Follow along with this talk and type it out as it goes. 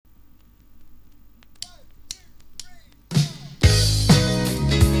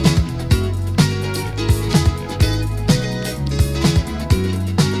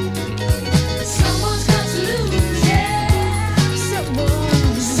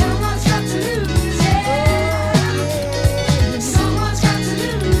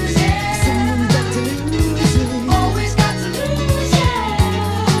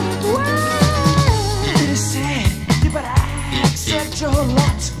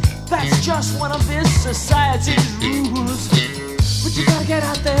That's just one of this society's rules. But you gotta get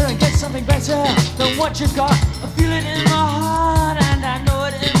out there and get something better than what you got. I feel it in my heart and I know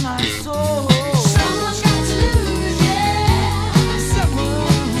it in my soul. Someone's got to lose, yeah.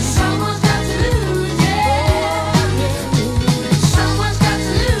 Someone's got to lose, yeah. Someone's got to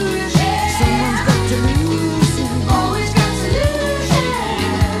lose, yeah. Someone's got to lose, yeah. Always got to lose, yeah.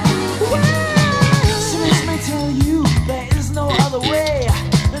 Cynics may tell you there is no other way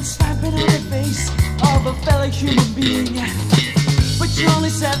than stamping on the face of a fellow human being. But you only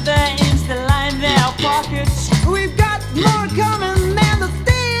said their aims to line their pockets. We've got more in common than the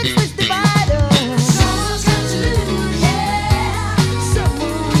things which divide us. Someone's got to lose, yeah.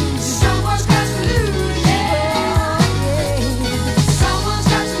 Someone's got to lose, yeah. Someone's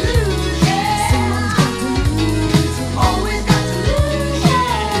got to lose, yeah. Always got to lose,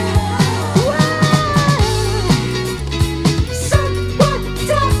 yeah. Someone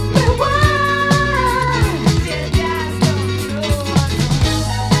tell me why.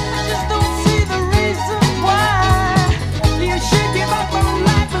 I just don't see the reason why you should give up on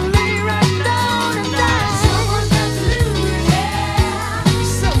life and lay right down and die. Someone's got to lose, yeah.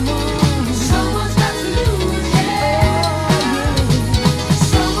 Someone's got to lose, yeah.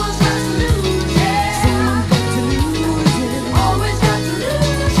 Someone's got to lose, yeah. Always got to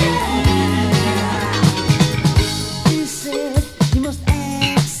lose, yeah. You said you must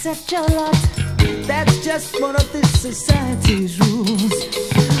accept your lot. That's just one of this society's rules.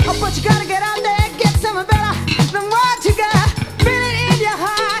 Oh, but you gotta get out there and get something better than what you got. Feel it in your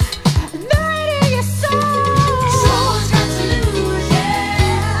heart, know it in your soul. Someone's got to lose,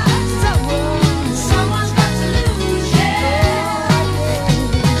 yeah. Someone's got to lose, yeah.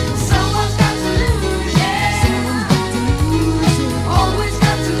 Someone's got to lose, yeah. Always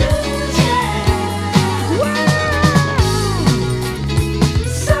got to lose, yeah.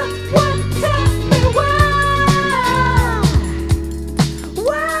 Someone tell me why.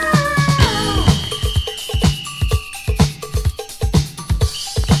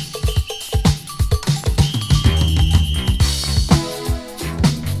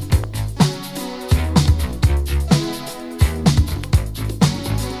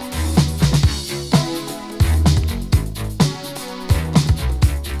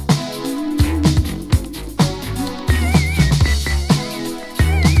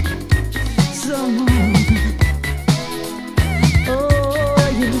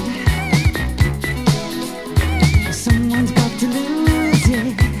 Someone's got to lose, yeah.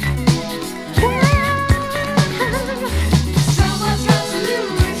 Someone's got to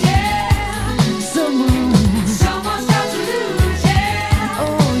lose, yeah. Someone's got to lose, yeah.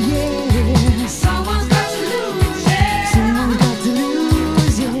 Oh yeah. Someone's got to lose, yeah. Someone's got to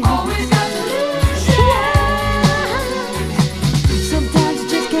lose, yeah. Always got to lose, yeah. Sometimes you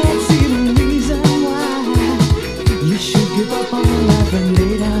just can't see the reason why you should give up on life and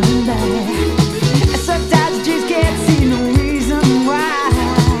lay down and die. Sometimes you just can't see no reason why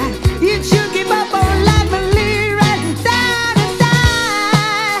you should give up on life and lay right down and die.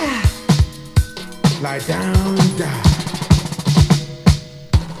 Lie down, die.